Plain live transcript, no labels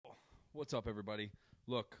What's up, everybody?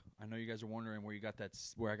 Look, I know you guys are wondering where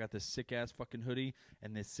I got this sick ass fucking hoodie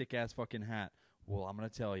and this sick ass fucking hat. Well, I'm gonna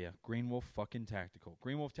tell you, Green Wolf fucking Tactical,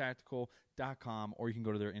 greenwolftactical.com, or you can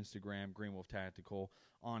go to their Instagram, Green Wolf Tactical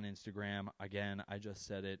on Instagram. Again, I just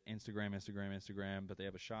said it, Instagram, but they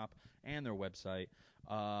have a shop and their website.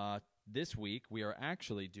 This week we are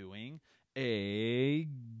actually doing a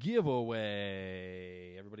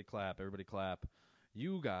giveaway. Everybody clap.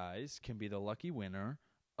 You guys can be the lucky winner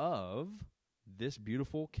of this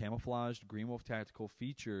beautiful camouflaged Green Wolf Tactical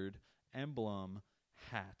featured emblem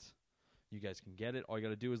hat. You guys can get it. All you got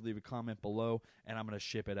to do is leave a comment below, and I'm going to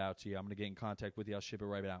ship it out to you. I'm going to get in contact with you. I'll ship it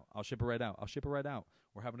right out.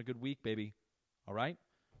 We're having a good week, baby. All right?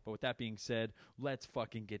 But with that being said, let's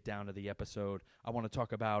fucking get down to the episode. I want to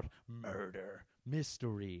talk about murder,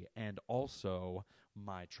 mystery, and also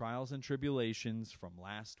my trials and tribulations from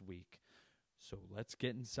last week. So let's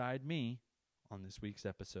get inside me on this week's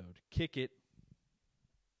episode. Kick it.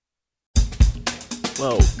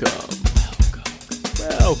 Welcome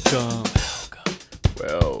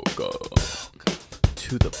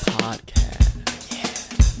to the podcast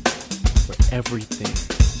where everything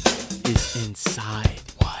is inside.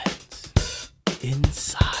 What?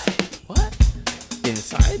 Inside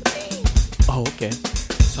me? Oh, okay.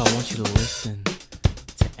 So I want you to listen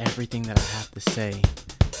to everything that I have to say.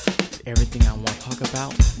 Everything I want to talk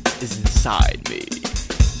about is inside me.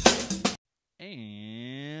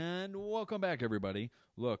 And welcome back, everybody.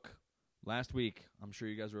 Look, last week, I'm sure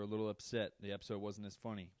you guys were a little upset. The episode wasn't as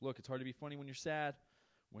funny. Look, it's hard to be funny when you're sad.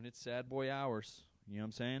 When it's sad boy hours. You know what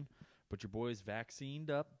I'm saying? But your boy's vaccinated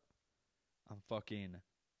up. I'm fucking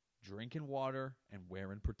drinking water and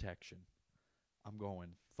wearing protection. I'm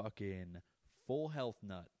going fucking full health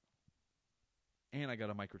nut. And I got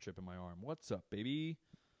a microchip in my arm. What's up, baby?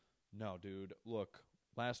 No, dude. Look,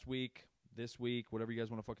 last week, this week, whatever you guys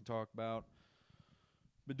want to fucking talk about.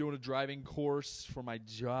 Been doing a driving course for my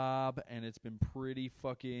job, and it's been pretty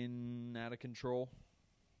fucking out of control.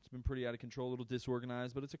 It's been pretty out of control, a little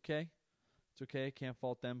disorganized, but it's okay. It's okay. I can't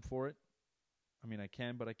fault them for it. I mean, I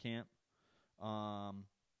can, but I can't.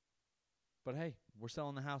 But hey, we're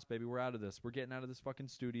selling the house, baby. We're out of this. We're getting out of this fucking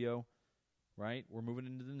studio, right? We're moving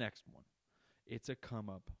into the next one. It's a come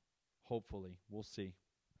up. Hopefully. We'll see.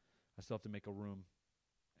 I still have to make a room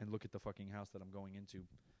and look at the fucking house that I'm going into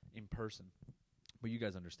in person. But you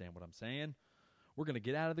guys understand what I'm saying. We're going to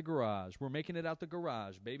get out of the garage. We're making it out the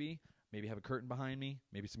garage, baby. Maybe have a curtain behind me.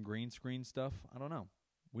 Maybe some green screen stuff. I don't know.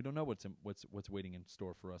 We don't know what's waiting in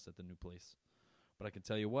store for us at the new place. But I can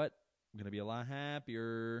tell you what, I'm going to be a lot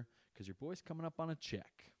happier because your boy's coming up on a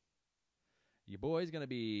check. Your boy's going to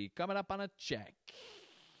be coming up on a check.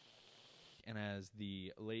 And as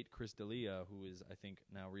the late Chris D'Elia, who is, I think,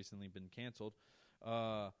 now recently been canceled,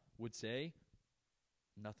 would say,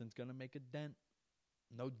 nothing's going to make a dent.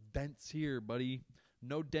 No dents here, buddy.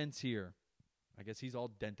 No dents here. I guess he's all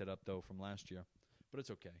dented up, though, from last year. But it's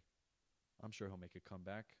okay. I'm sure he'll make a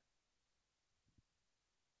comeback.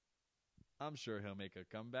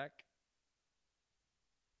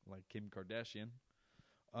 Like Kim Kardashian.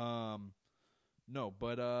 No,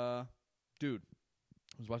 but, dude,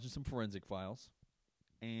 I was watching some Forensic Files,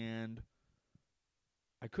 and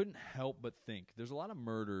I couldn't help but think there's a lot of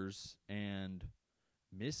murders and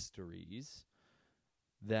mysteries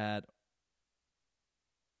that,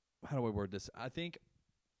 how do I word this? I think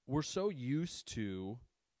we're so used to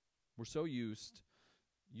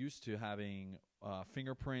having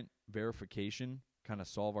fingerprint verification kind of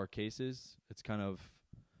solve our cases. It's kind of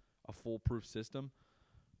a foolproof system.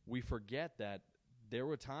 We forget that there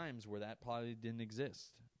were times where that probably didn't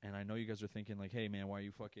exist. And I know you guys are thinking like, hey, man, why are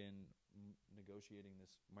you fucking negotiating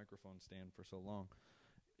this microphone stand for so long?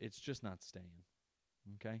 It's just not staying.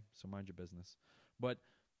 Okay? So mind your business. But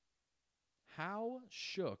how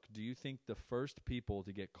shook do you think the first people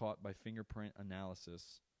to get caught by fingerprint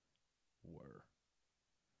analysis were?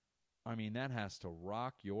 I mean, that has to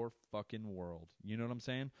rock your fucking world. You know what I'm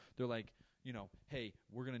saying? They're like, hey,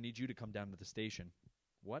 we're going to need you to come down to the station.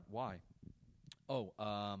 What? Why? Oh,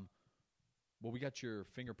 well, we got your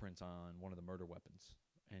fingerprints on one of the murder weapons,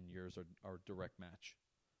 and yours are direct match.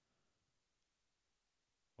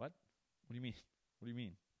 What? What do you mean? What do you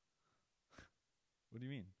mean? What do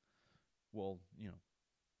you mean? Well,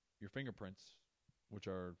 your fingerprints, which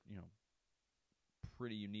are,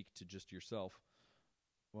 pretty unique to just yourself,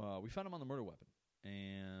 we found them on the murder weapon,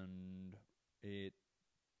 and it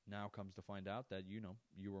now comes to find out that, you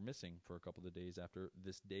were missing for a couple of days after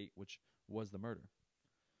this date, which was the murder.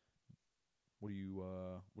 What are you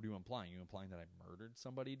implying? You implying that I murdered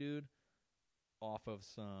somebody, dude? Off of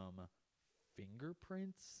some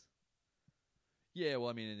fingerprints? Yeah, well,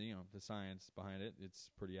 I mean, the science behind it, it's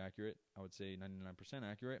pretty accurate. I would say 99%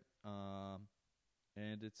 accurate.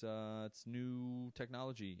 And it's new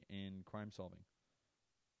technology in crime solving.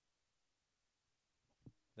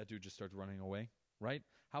 That dude just starts running away, right?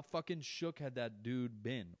 How fucking shook had that dude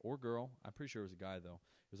been or girl? I'm pretty sure it was a guy though.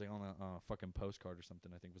 It was like on a fucking postcard or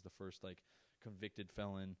something. I think was the first like convicted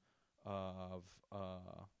felon of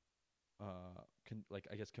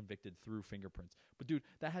I guess convicted through fingerprints. But dude,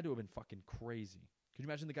 that had to have been fucking crazy. Could you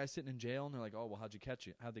imagine the guy sitting in jail and they're like, "Oh, well, how'd you catch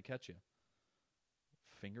you? How'd they catch you?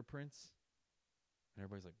 Fingerprints?" And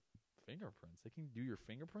everybody's like, "Fingerprints? They can do your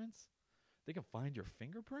fingerprints? They can find your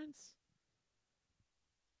fingerprints?"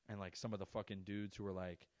 And like some of the fucking dudes who were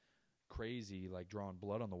like crazy, like drawing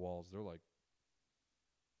blood on the walls, they're like,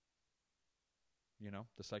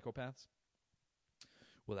 the psychopaths.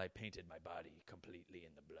 Well, I painted my body completely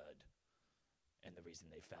in the blood, and the reason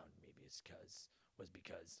they found me was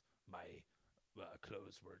because my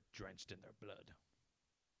clothes were drenched in their blood.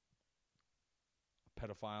 A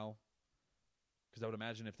pedophile, because I would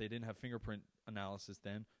imagine if they didn't have fingerprint analysis,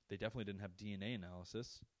 then they definitely didn't have DNA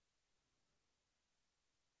analysis.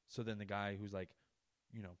 So then the guy who's like,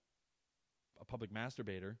 a public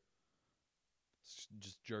masturbator,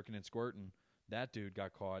 just jerking and squirting, that dude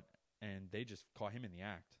got caught, and they just caught him in the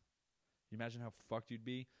act. You imagine how fucked you'd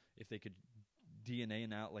be if they could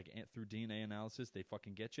through DNA analysis, they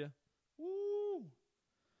fucking get you. Woo!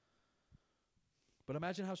 But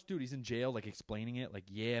imagine how, dude, he's in jail, like explaining it, like,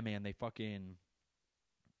 yeah, man, they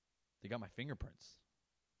got my fingerprints.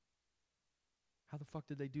 How the fuck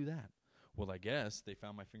did they do that? Well, I guess they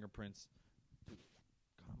found my fingerprints.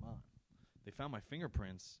 Come on. They found my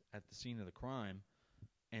fingerprints at the scene of the crime,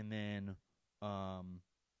 and then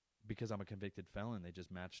because I'm a convicted felon, they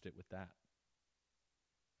just matched it with that.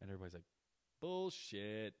 And everybody's like,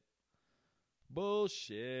 bullshit.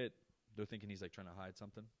 Bullshit. They're thinking he's like trying to hide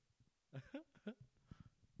something.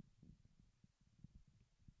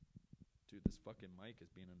 Dude, this fucking mic is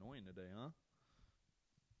being annoying today, huh?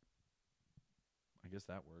 I guess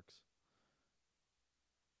that works.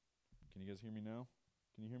 Can you guys hear me now?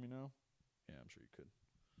 Can you hear me now? Yeah, I'm sure you could.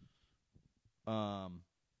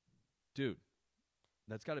 Dude,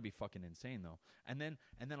 that's got to be fucking insane though. And then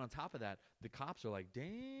on top of that, the cops are like,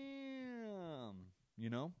 "Damn,"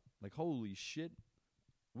 like, "Holy shit,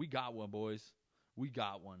 we got one, boys. We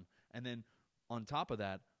got one." And then on top of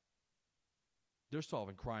that, they're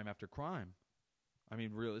solving crime after crime. I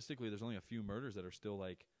mean, realistically, there's only a few murders that are still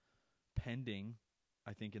like pending,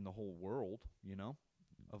 I think, in the whole world,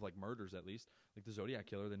 of like murders at least. Like the Zodiac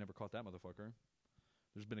killer, they never caught that motherfucker.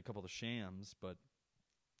 There's been a couple of shams, but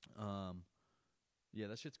yeah,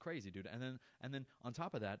 that shit's crazy, dude. And then on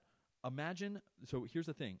top of that, imagine, so here's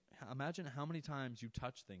the thing. Imagine how many times you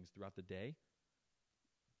touch things throughout the day.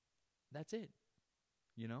 That's it.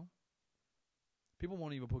 People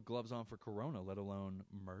won't even put gloves on for corona, let alone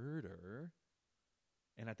murder.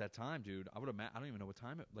 And at that time, dude, I don't even know what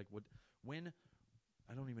time when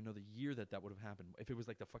I don't even know the year that would have happened. If it was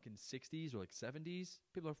like the fucking 60s or like 70s,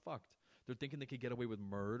 people are fucked. They're thinking they could get away with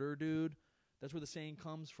murder, dude. That's where the saying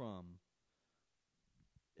comes from.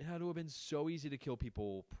 It had to have been so easy to kill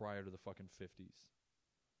people prior to the fucking 50s.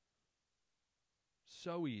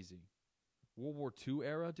 So easy. World War II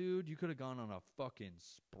era, dude, you could have gone on a fucking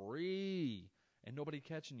spree and nobody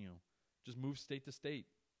catching you. Just move state to state.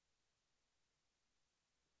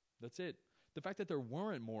 That's it. The fact that there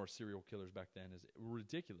weren't more serial killers back then is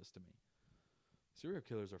ridiculous to me. Serial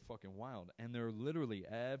killers are fucking wild, and they're literally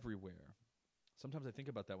everywhere. Sometimes I think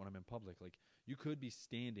about that when I'm in public. Like, you could be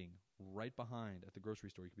standing right behind at the grocery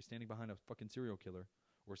store. You could be standing behind a fucking serial killer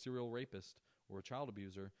or a serial rapist or a child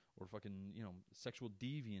abuser or a fucking, sexual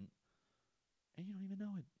deviant, and you don't even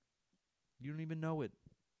know it. You don't even know it.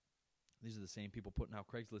 These are the same people putting out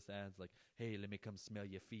Craigslist ads like, "Hey, let me come smell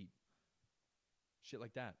your feet." Shit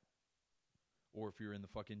like that. Or if you're in the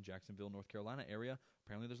fucking Jacksonville, North Carolina area,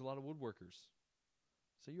 apparently there's a lot of woodworkers.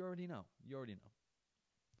 So you already know.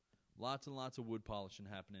 Lots and lots of wood polishing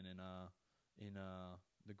happening in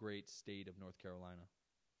the great state of North Carolina.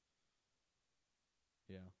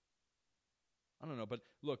 Yeah. I don't know, but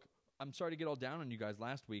look, I'm sorry to get all down on you guys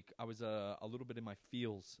last week. I was a little bit in my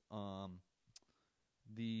feels.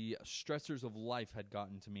 The stressors of life had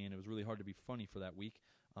gotten to me, and it was really hard to be funny for that week.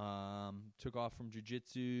 Took off from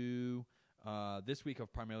jiu-jitsu. This week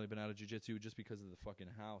I've primarily been out of jiu-jitsu just because of the fucking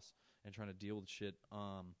house and trying to deal with shit.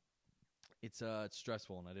 It's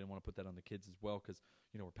stressful, and I didn't want to put that on the kids as well because,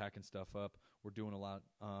 we're packing stuff up. We're doing a lot,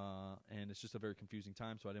 and it's just a very confusing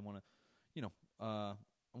time, so I didn't want to,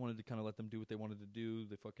 I wanted to kind of let them do what they wanted to do.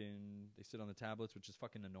 They sit on the tablets, which is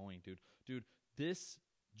fucking annoying, dude. Dude, this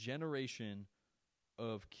generation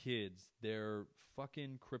of kids, their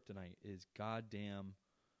fucking kryptonite is goddamn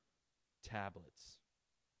tablets.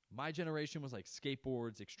 My generation was like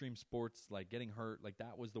skateboards, extreme sports, like getting hurt. Like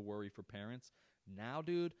that was the worry for parents. Now,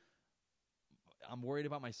 dude, I'm worried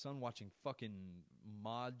about my son watching fucking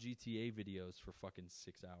mod GTA videos for fucking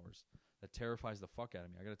 6 hours. That terrifies the fuck out of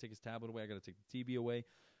me. I gotta take his tablet away. I gotta take the TV away.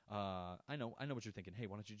 I know what you're thinking. Hey,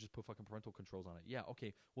 why don't you just put fucking parental controls on it? Yeah,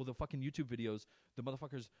 okay. Well, the fucking YouTube videos, the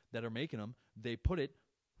motherfuckers that are making them, they put it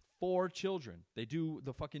for children. They do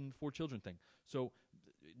the fucking for children thing. So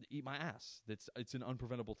eat my ass. It's an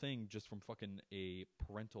unpreventable thing just from fucking a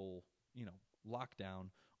parental, lockdown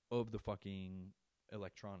of the fucking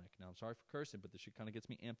electronic. Now, I'm sorry for cursing, but this shit kind of gets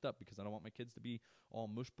me amped up because I don't want my kids to be all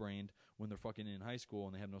mush-brained when they're fucking in high school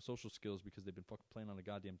and they have no social skills because they've been fucking playing on a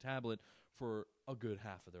goddamn tablet for a good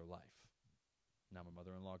half of their life. Now, my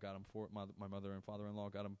mother-in-law got him for my mother and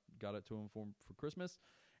father-in-law got it to him for Christmas,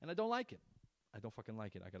 and I don't like it. I don't fucking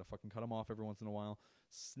like it. I gotta fucking cut them off every once in a while,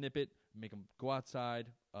 snip it, make them go outside.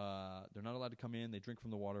 They're not allowed to come in. They drink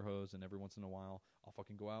from the water hose, and every once in a while, I'll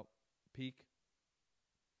fucking go out, peek,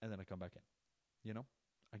 and then I come back in.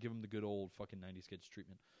 I give them the good old fucking 90s kids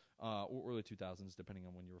treatment, or early 2000s, depending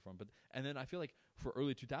on when you were from. And then I feel like for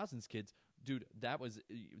early 2000s kids, dude, that was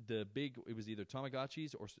it was either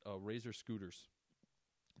Tamagotchis or Razor scooters.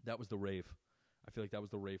 That was the rave. I feel like that was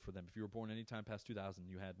the rave for them. If you were born anytime past 2000,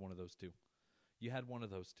 you had one of those two. You had one of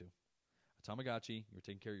those two. A Tamagotchi, you were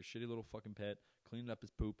taking care of your shitty little fucking pet, cleaning up his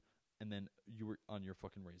poop, and then you were on your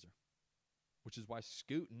fucking Razor. Which is why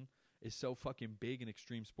scooting is so fucking big in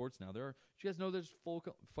extreme sports now. You guys know there's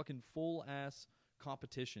full ass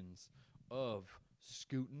competitions of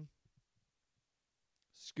scooting.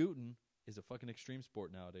 Scooting is a fucking extreme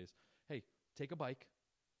sport nowadays. Hey, take a bike,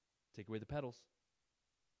 take away the pedals,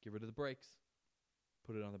 get rid of the brakes,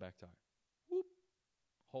 put it on the back tire. Whoop.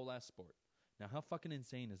 Whole ass sport. Now, how fucking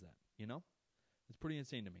insane is that? It's pretty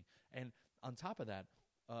insane to me. And on top of that,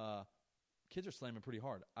 kids are slamming pretty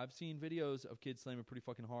hard. I've seen videos of kids slamming pretty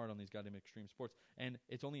fucking hard on these goddamn extreme sports. And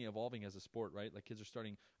it's only evolving as a sport, right? Like kids are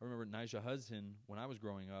starting. I remember Nigel Hudson, when I was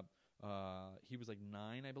growing up, he was like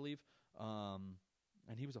 9, I believe. And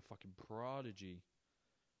he was a fucking prodigy.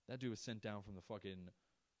 That dude was sent down from the fucking,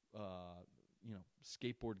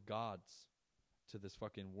 skateboard gods to this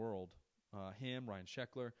fucking world. Him, Ryan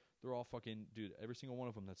Sheckler, they're all fucking, dude, every single one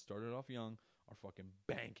of them that started off young are fucking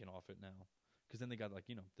banking off it now. Because then they got,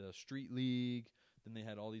 the Street League. Then they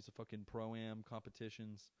had all these fucking Pro-Am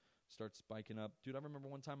competitions start spiking up. Dude, I remember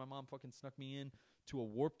one time my mom fucking snuck me in to a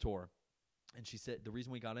Warped Tour. And she said the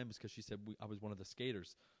reason we got in was because she said I was one of the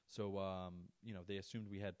skaters. So, they assumed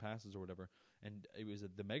we had passes or whatever. And it was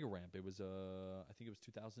the Mega Ramp. It was, I think it was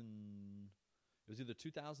 2000. It was either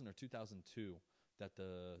 2000 or 2002 that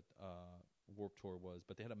the Warped Tour was.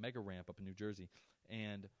 But they had a Mega Ramp up in New Jersey.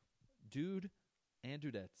 And, dude and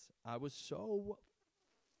dudettes, I was so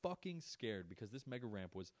fucking scared because this Mega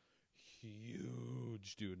Ramp was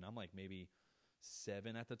huge, dude. And I'm like maybe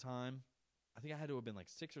 7 at the time. I think I had to have been like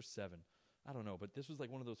 6 or 7. I don't know, but this was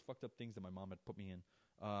like one of those fucked up things that my mom had put me in.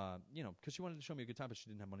 Because she wanted to show me a good time, but she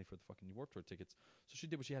didn't have money for the fucking Warped Tour tickets. So she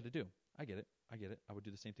did what she had to do. I get it. I would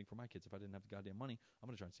do the same thing for my kids. If I didn't have the goddamn money, I'm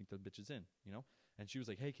going to try and sneak those bitches in, And she was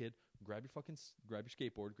like, hey, kid, grab your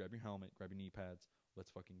skateboard, grab your helmet, grab your knee pads.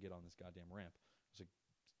 Let's fucking get on this goddamn ramp. I was like,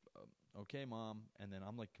 okay, Mom. And then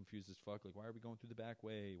I'm like confused as fuck. Like, why are we going through the back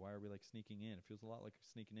way? Why are we like sneaking in? It feels a lot like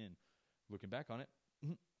sneaking in. Looking back on it,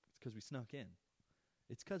 it's because we snuck in.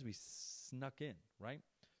 It's because we snuck in, right?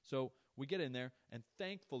 So we get in there, and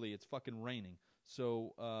thankfully it's fucking raining.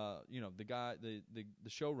 So, the guy, the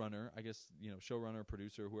showrunner, I guess, showrunner,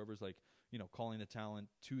 producer, whoever's like, calling the talent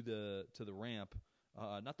to the ramp,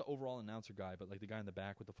 not the overall announcer guy, but like the guy in the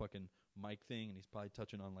back with the fucking mic thing, and he's probably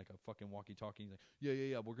touching on like a fucking walkie-talkie. He's like,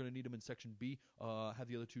 yeah, we're going to need him in section B. Have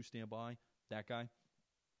the other two stand by. That guy.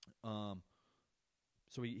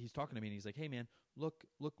 So he's talking to me, and he's like, hey, man, look,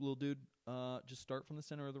 little dude, just start from the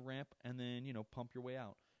center of the ramp, and then, pump your way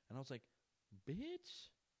out. And I was like, bitch,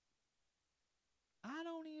 I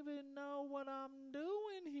don't even know what I'm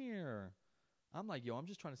doing here. I'm like, yo, I'm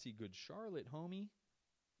just trying to see good Charlotte, homie.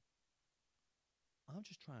 I'm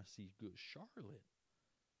just trying to see good Charlotte.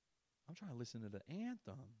 I'm trying to listen to the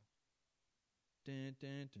anthem. Dun,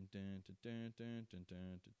 dun, dun, dun, dun, dun, dun,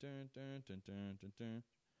 dun, dun, dun, dun, dun,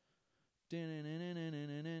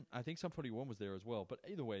 dun, dun. I think Sum 41 was there as well. But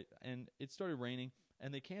either way, and it started raining,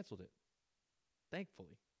 and they canceled it.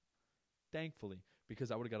 Thankfully, because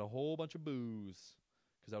I would have got a whole bunch of boos.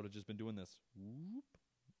 Because I would have just been doing this. Whoop,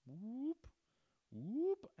 whoop,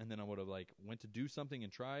 whoop. And then I would have, went to do something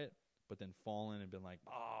and try it, but then fallen and been like,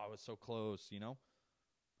 oh, I was so close,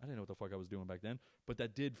 I didn't know what the fuck I was doing back then, but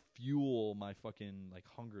that did fuel my fucking like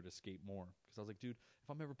hunger to skate more. Because I was like, dude, if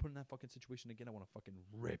I'm ever put in that fucking situation again, I want to fucking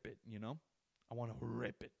rip it, you know? I want to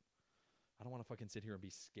rip it. I don't want to fucking sit here and be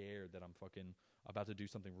scared that I'm fucking about to do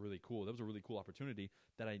something really cool. That was a really cool opportunity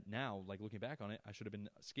that I now, like looking back on it, I should have been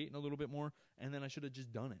skating a little bit more, and then I should have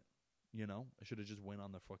just done it, you know? I should have just went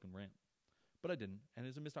on the fucking ramp. But I didn't, and it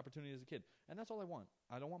was a missed opportunity as a kid. And that's all I want.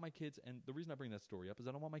 I don't want my kids, and the reason I bring that story up is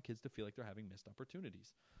I don't want my kids to feel like they're having missed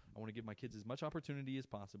opportunities. I want to give my kids as much opportunity as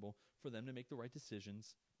possible for them to make the right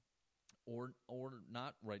decisions or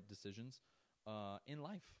not right decisions in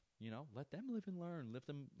life. You know, let them live and learn. Let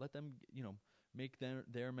them, you know, make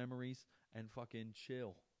their memories and fucking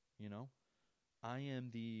chill, you know? I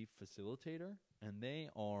am the facilitator, and they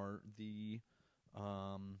are the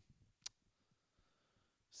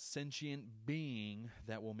sentient being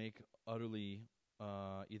that will make utterly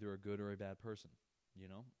either a good or a bad person, you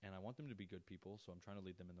know? And I want them to be good people, so I'm trying to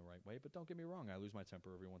lead them in the right way. But don't get me wrong, I lose my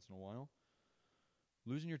temper every once in a while.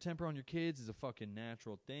 Losing your temper on your kids is a fucking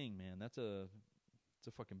natural thing, man. It's a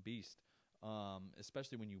fucking beast.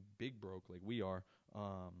 Especially when you big broke like we are.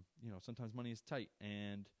 You know, sometimes money is tight,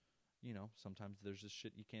 and you know, sometimes there's just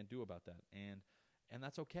shit you can't do about that. And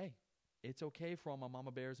that's okay. It's okay for all my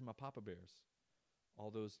mama bears and my papa bears. All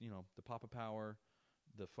those, you know, the Papa Power,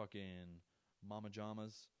 the fucking Mama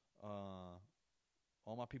Jamas,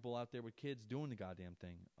 all my people out there with kids doing the goddamn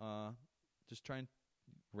thing. Just try and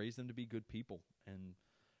raise them to be good people, and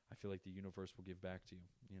I feel like the universe will give back to you,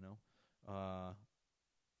 you know?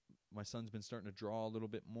 My son's been starting to draw a little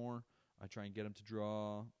bit more. I try and get him to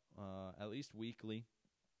draw at least weekly.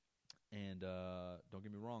 And don't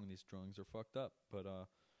get me wrong, these drawings are fucked up, but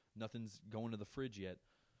nothing's going to the fridge yet.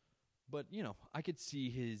 But, you know, I could see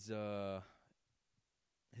his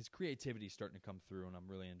creativity starting to come through, and I'm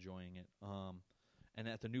really enjoying it. And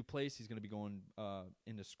at the new place, he's going to be going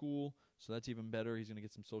into school, so that's even better. He's going to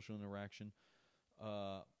get some social interaction.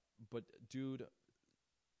 But, dude,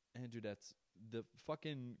 that's the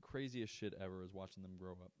fucking craziest shit ever is watching them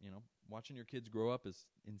grow up, you know? Watching your kids grow up is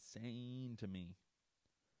insane to me.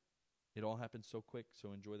 It all happens so quick,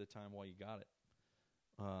 so enjoy the time while you got it.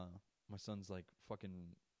 My son's like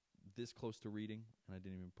fucking this close to reading, and I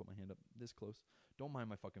didn't even put my hand up this close. Don't mind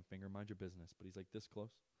my fucking finger, mind your business. But he's like this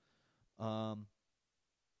close.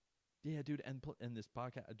 Yeah, dude, and this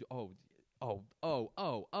podcast.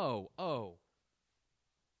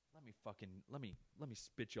 Let me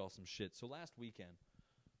spit y'all some shit. So last weekend,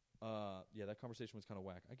 yeah, that conversation was kind of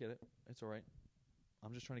whack. I get it. It's all right.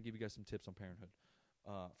 I'm just trying to give you guys some tips on parenthood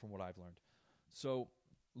from what I've learned. So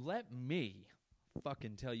let me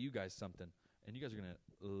fucking tell you guys something, and you guys are gonna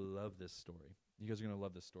love this story.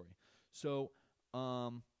 So,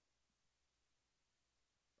 I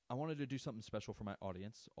wanted to do something special for my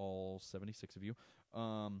audience, all 76 of you.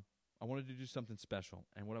 I wanted to do something special,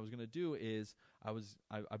 and what I was gonna do is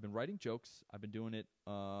I've been writing jokes. I've been doing it.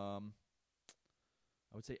 I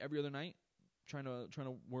would say every other night, trying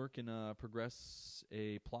to work and progress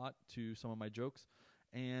a plot to some of my jokes.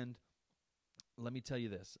 And let me tell you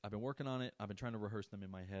this: I've been working on it. I've been trying to rehearse them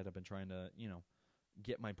in my head. I've been trying to, you know,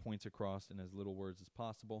 get my points across in as little words as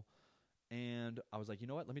possible. And I was like, you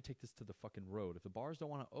know what? Let me take this to the fucking road. If the bars don't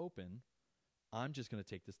want to open, I'm just going to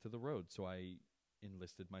take this to the road. So I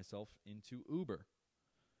enlisted myself into Uber.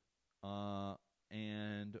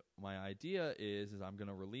 And my idea is I'm going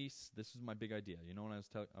to release, this is my big idea. You know, when I was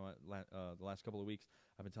telling, the last couple of weeks,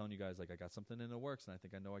 I've been telling you guys, like, I got something in the works, and I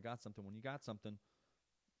think I know I got something. When you got something,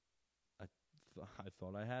 I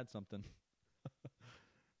thought I had something.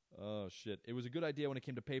 Oh, shit. It was a good idea when it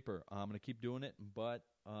came to paper. I'm going to keep doing it, but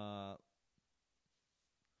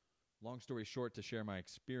long story short, to share my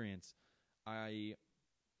experience,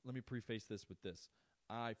 let me preface this with this.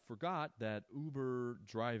 I forgot that Uber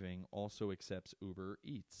driving also accepts Uber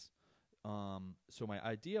Eats. So my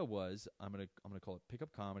idea was I'm gonna call it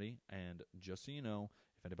Pickup Comedy, and just so you know,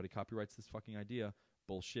 if anybody copyrights this fucking idea,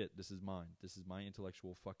 bullshit. This is mine. This is my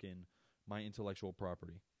intellectual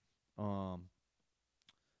property.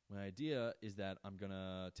 My idea is that I'm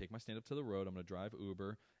gonna take my stand-up to the road. I'm gonna drive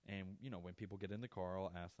Uber, and you know, when people get in the car,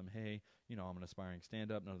 I'll ask them, "Hey, you know, I'm an aspiring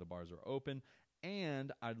stand-up. None of the bars are open,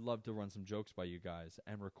 and I'd love to run some jokes by you guys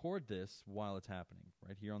and record this while it's happening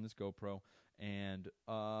right here on this GoPro, and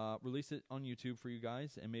release it on YouTube for you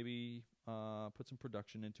guys, and maybe put some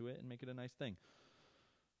production into it and make it a nice thing."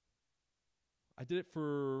 I did it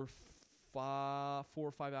for 4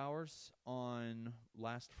 or 5 hours on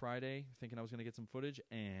last Friday, thinking I was going to get some footage,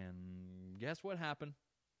 and guess what happened?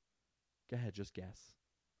 Go ahead, just guess.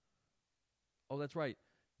 Oh, that's right.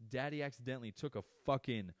 Daddy accidentally took a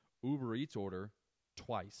fucking Uber Eats order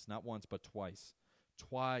twice, not once, but twice,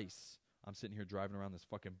 Twice. I'm sitting here driving around this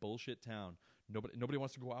fucking bullshit town. Nobody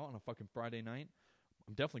wants to go out on a fucking Friday night.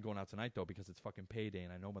 I'm definitely going out tonight, though, because it's fucking payday,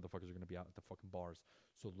 and I know motherfuckers are going to be out at the fucking bars.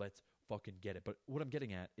 So let's fucking get it. But what I'm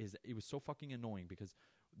getting at is it was so fucking annoying because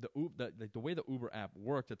the way the Uber app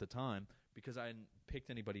worked at the time, because I hadn't picked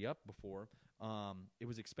anybody up before, it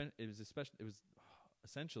was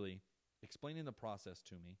essentially explaining the process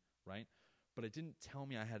to me, right? But it didn't tell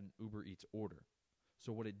me I had an Uber Eats order.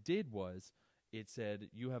 So what it did was it said,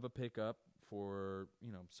 you have a pickup for,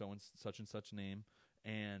 so and such name,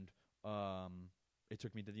 and it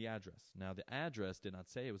took me to the address. Now, the address did not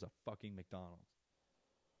say it was a fucking McDonald's.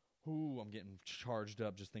 Ooh, I'm getting charged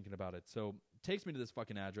up just thinking about it. So it takes me to this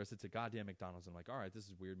fucking address. It's a goddamn McDonald's. I'm like, all right, this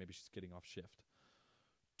is weird. Maybe she's getting off shift.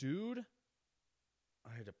 Dude,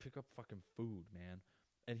 I had to pick up fucking food, man.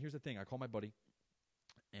 And here's the thing. I called my buddy,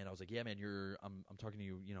 and I was like, yeah, man, I'm talking to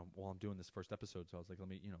you, while I'm doing this first episode. So I was like, I'll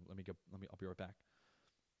be right back.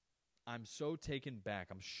 I'm so taken back.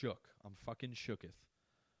 I'm shook. I'm fucking shooketh.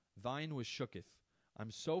 Thine was shooketh. I'm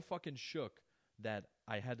so fucking shook that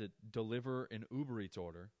I had to deliver an Uber Eats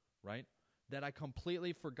order, right? That I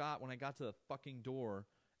completely forgot when I got to the fucking door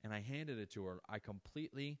and I handed it to her. I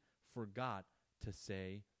completely forgot to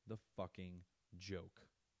say the fucking joke.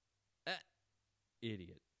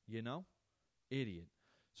 Idiot. Idiot.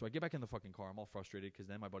 So I get back in the fucking car. I'm all frustrated because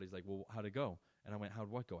then my buddy's like, well, how'd it go? And I went, how'd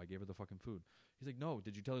what go? I gave her the fucking food. He's like, no,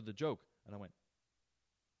 did you tell her the joke? And I went,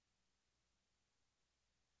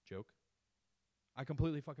 joke? I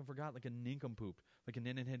completely fucking forgot, like a nincompoop, like a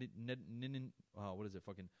what is it,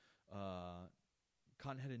 fucking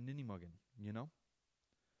cotton-headed ninny-muggin,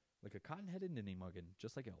 like a cotton-headed ninny-muggin,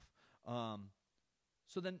 just like Elf.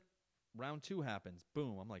 So then round 2 happens.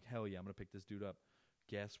 Boom, I'm like, hell yeah, I'm gonna pick this dude up.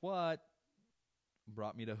 Guess what?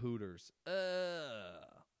 Brought me to Hooters.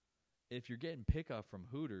 If you're getting pickup from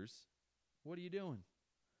Hooters, what are you doing?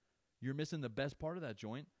 You're missing the best part of that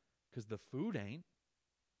joint, because the food ain't.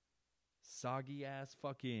 Soggy ass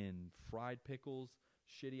fucking fried pickles,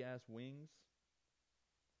 shitty ass wings.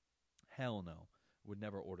 Hell no. Would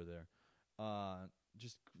never order there.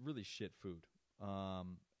 Just really shit food.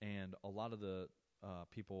 And a lot of the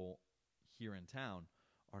people here in town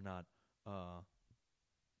are not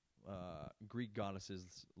Greek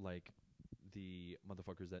goddesses like the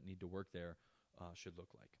motherfuckers that need to work there should look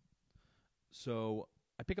like. So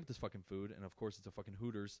I pick up this fucking food, and of course it's a fucking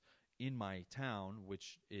Hooters in my town,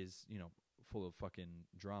 which is, full of fucking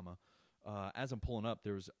drama. As I'm pulling up,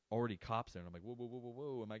 there was already cops there, and I'm like,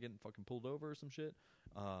 whoa, am I getting fucking pulled over or some shit?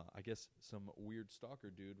 I guess some weird stalker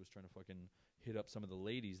dude was trying to fucking hit up some of the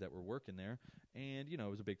ladies that were working there, and, it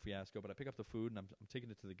was a big fiasco, but I pick up the food, and I'm taking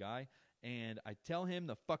it to the guy, and I tell him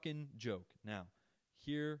the fucking joke. Now,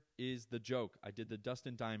 here is the joke. I did the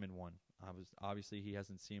Dustin Diamond one. Obviously, he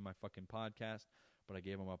hasn't seen my fucking podcast, but I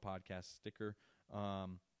gave him a podcast sticker.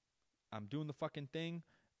 I'm doing the fucking thing,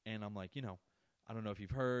 and I'm like, I don't know if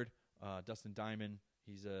you've heard, Dustin Diamond,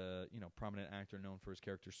 he's a, prominent actor known for his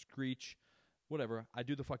character Screech. Whatever. I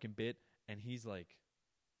do the fucking bit, and he's like,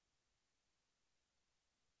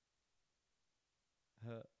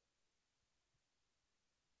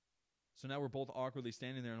 So now we're both awkwardly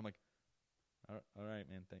standing there, and I'm like, all right,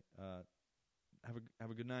 man,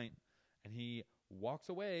 have a good night. And he walks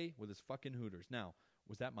away with his fucking Hooters. Now,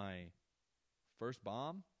 was that my first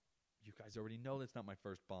bomb? You guys already know that's not my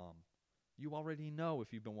first bomb. You already know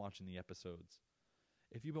if you've been watching the episodes.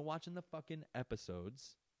 If you've been watching the fucking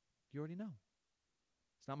episodes, you already know.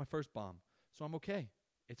 It's not my first bomb. So I'm okay.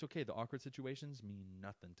 It's okay. The awkward situations mean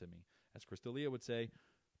nothing to me. As Crystalia would say,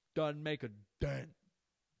 doesn't make a dent.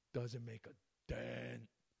 Doesn't make a dent.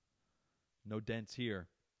 No dents here.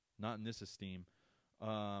 Not in this esteem.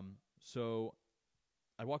 So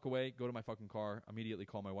I walk away, go to my fucking car, immediately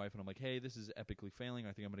call my wife, and I'm like, hey, this is epically failing.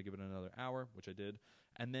 I think I'm going to give it another hour, which I did.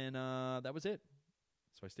 And then that was it.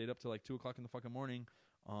 So I stayed up till like 2 o'clock in the fucking morning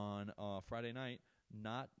on Friday night,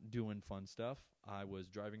 not doing fun stuff. I was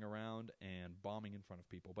driving around and bombing in front of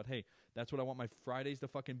people. But hey, that's what I want my Fridays to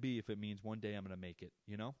fucking be if it means one day I'm going to make it,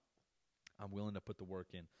 I'm willing to put the work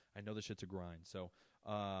in. I know this shit's a grind. So,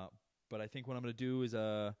 but I think what I'm going to do is,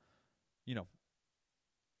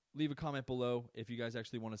 leave a comment below if you guys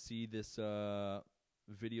actually want to see this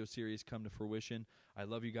video series come to fruition. I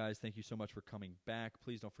love you guys. Thank you so much for coming back.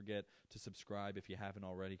 Please don't forget to subscribe if you haven't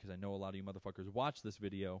already, because I know a lot of you motherfuckers watch this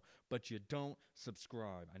video, but you don't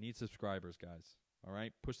subscribe. I need subscribers, guys. All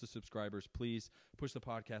right? Push the subscribers, please. Push the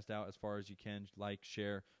podcast out as far as you can. Like,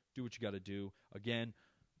 share, do what you got to do. Again,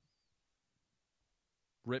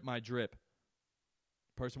 rip my drip.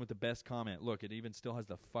 Person with the best comment. Look, it even still has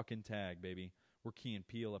the fucking tag, baby. We're Key and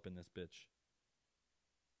Peele up in this bitch.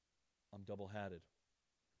 I'm double-hatted.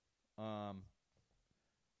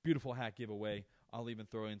 Beautiful hat giveaway. I'll even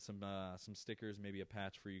throw in some stickers, maybe a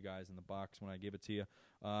patch for you guys in the box when I give it to you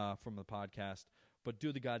from the podcast. But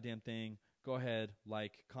do the goddamn thing. Go ahead,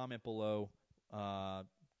 like, comment below. Yeah,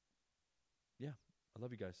 I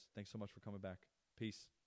love you guys. Thanks so much for coming back. Peace.